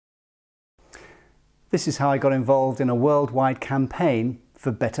This is how I got involved in a worldwide campaign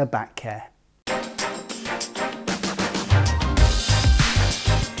for better back care.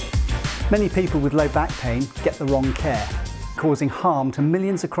 Many people with low back pain get the wrong care, causing harm to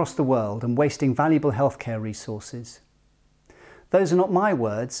millions across the world and wasting valuable healthcare resources. Those are not my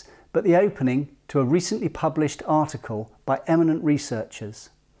words, but the opening to a recently published article by eminent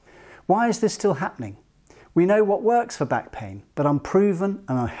researchers. Why is this still happening? We know what works for back pain, but unproven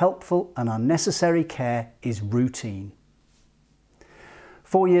and unhelpful and unnecessary care is routine.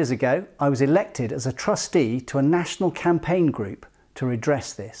 4 years ago, I was elected as a trustee to a national campaign group to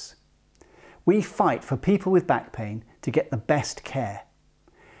redress this. We fight for people with back pain to get the best care.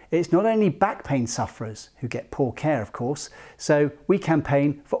 It's not only back pain sufferers who get poor care, of course, so we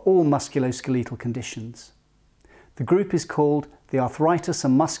campaign for all musculoskeletal conditions. The group is called the Arthritis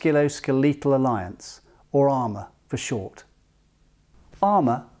and Musculoskeletal Alliance, or ARMA for short.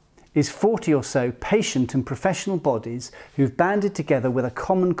 ARMA is 40 or so patient and professional bodies who've banded together with a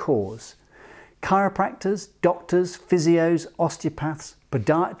common cause. Chiropractors, doctors, physios, osteopaths,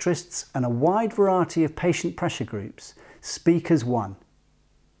 podiatrists and a wide variety of patient pressure groups speak as one.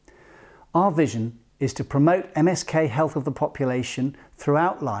 Our vision is to promote MSK health of the population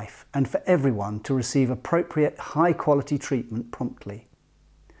throughout life and for everyone to receive appropriate high-quality treatment promptly.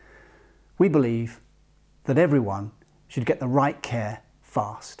 We believe that everyone should get the right care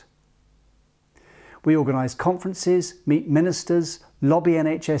fast. We organise conferences, meet ministers, lobby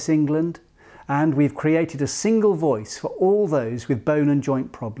NHS England, and we've created a single voice for all those with bone and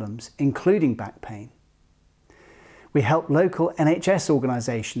joint problems, including back pain. We help local NHS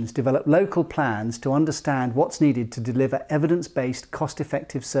organisations develop local plans to understand what's needed to deliver evidence-based,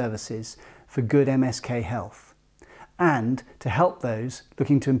 cost-effective services for good MSK health, and to help those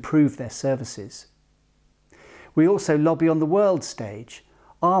looking to improve their services. We also lobby on the world stage.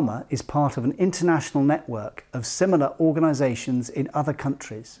 ARMA is part of an international network of similar organisations in other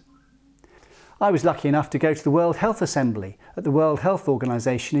countries. I was lucky enough to go to the World Health Assembly at the World Health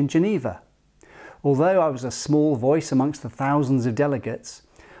Organization in Geneva. Although I was a small voice amongst the thousands of delegates,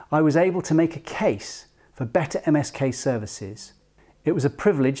 I was able to make a case for better MSK services. It was a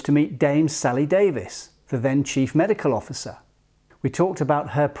privilege to meet Dame Sally Davis, the then Chief Medical Officer. We talked about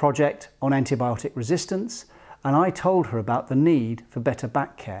her project on antibiotic resistance, and I told her about the need for better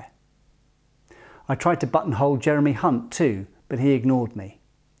back care. I tried to buttonhole Jeremy Hunt too, but he ignored me.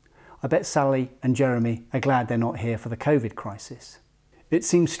 I bet Sally and Jeremy are glad they're not here for the COVID crisis. It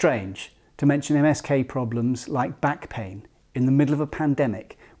seems strange to mention MSK problems like back pain in the middle of a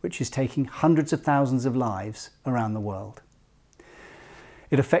pandemic which is taking hundreds of thousands of lives around the world.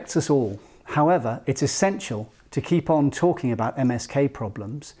 It affects us all. However, it's essential to keep on talking about MSK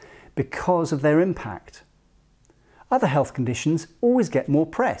problems because of their impact. Other health conditions always get more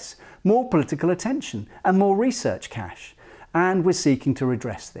press, more political attention and more research cash, and we're seeking to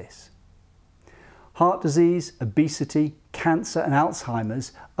redress this. Heart disease, obesity, cancer and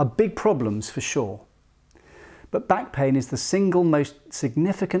Alzheimer's are big problems for sure. But back pain is the single most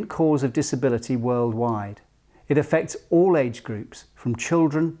significant cause of disability worldwide. It affects all age groups, from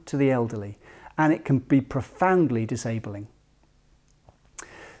children to the elderly, and it can be profoundly disabling.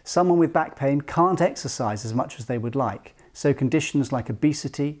 Someone with back pain can't exercise as much as they would like, so conditions like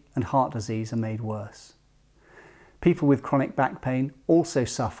obesity and heart disease are made worse. People with chronic back pain also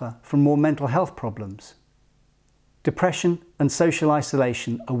suffer from more mental health problems. Depression and social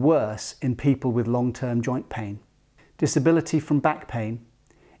isolation are worse in people with long-term joint pain. Disability from back pain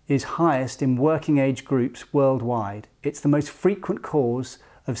is highest in working age groups worldwide. It's the most frequent cause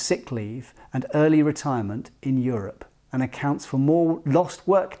of sick leave and early retirement in Europe and accounts for more lost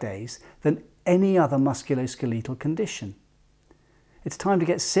work days than any other musculoskeletal condition. It's time to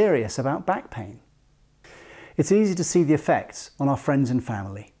get serious about back pain. It's easy to see the effects on our friends and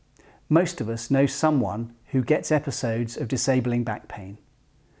family. Most of us know someone who gets episodes of disabling back pain.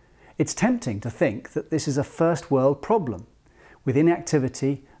 It's tempting to think that this is a first world problem, with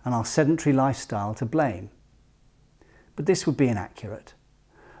inactivity and our sedentary lifestyle to blame. But this would be inaccurate.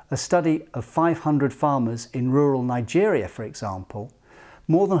 A study of 500 farmers in rural Nigeria, for example,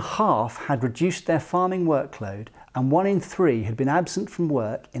 more than half had reduced their farming workload and 1 in 3 had been absent from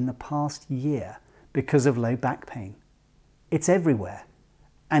work in the past year because of low back pain. It's everywhere,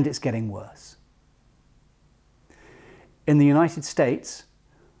 and it's getting worse. In the United States,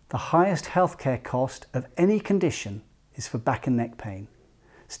 the highest healthcare cost of any condition is for back and neck pain,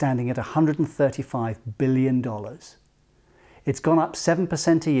 standing at $135 billion. It's gone up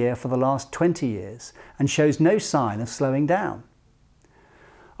 7% a year for the last 20 years and shows no sign of slowing down.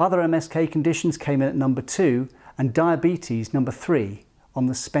 Other MSK conditions came in at number 2 and diabetes number 3 on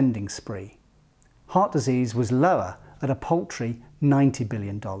the spending spree. heart disease was lower at a paltry $90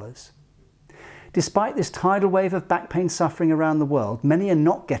 billion. Despite this tidal wave of back pain suffering around the world, many are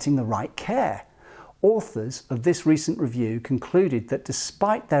not getting the right care. Authors of this recent review concluded that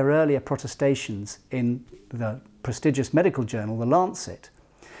despite their earlier protestations in the prestigious medical journal, The Lancet,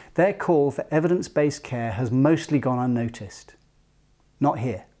 their call for evidence-based care has mostly gone unnoticed. Not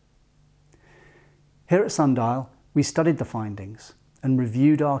here. Here at Sundial, we studied the findings and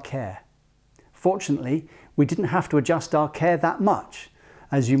reviewed our care. Fortunately, we didn't have to adjust our care that much.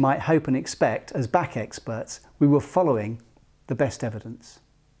 As you might hope and expect, as back experts, we were following the best evidence.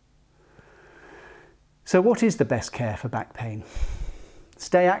 So what is the best care for back pain?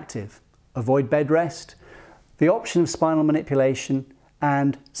 Stay active, avoid bed rest, the option of spinal manipulation,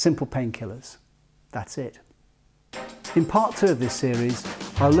 and simple painkillers. That's it. In part 2 of this series,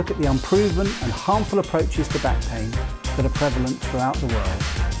 I'll look at the unproven and harmful approaches to back pain that are prevalent throughout the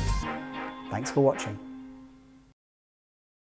world. Thanks for watching.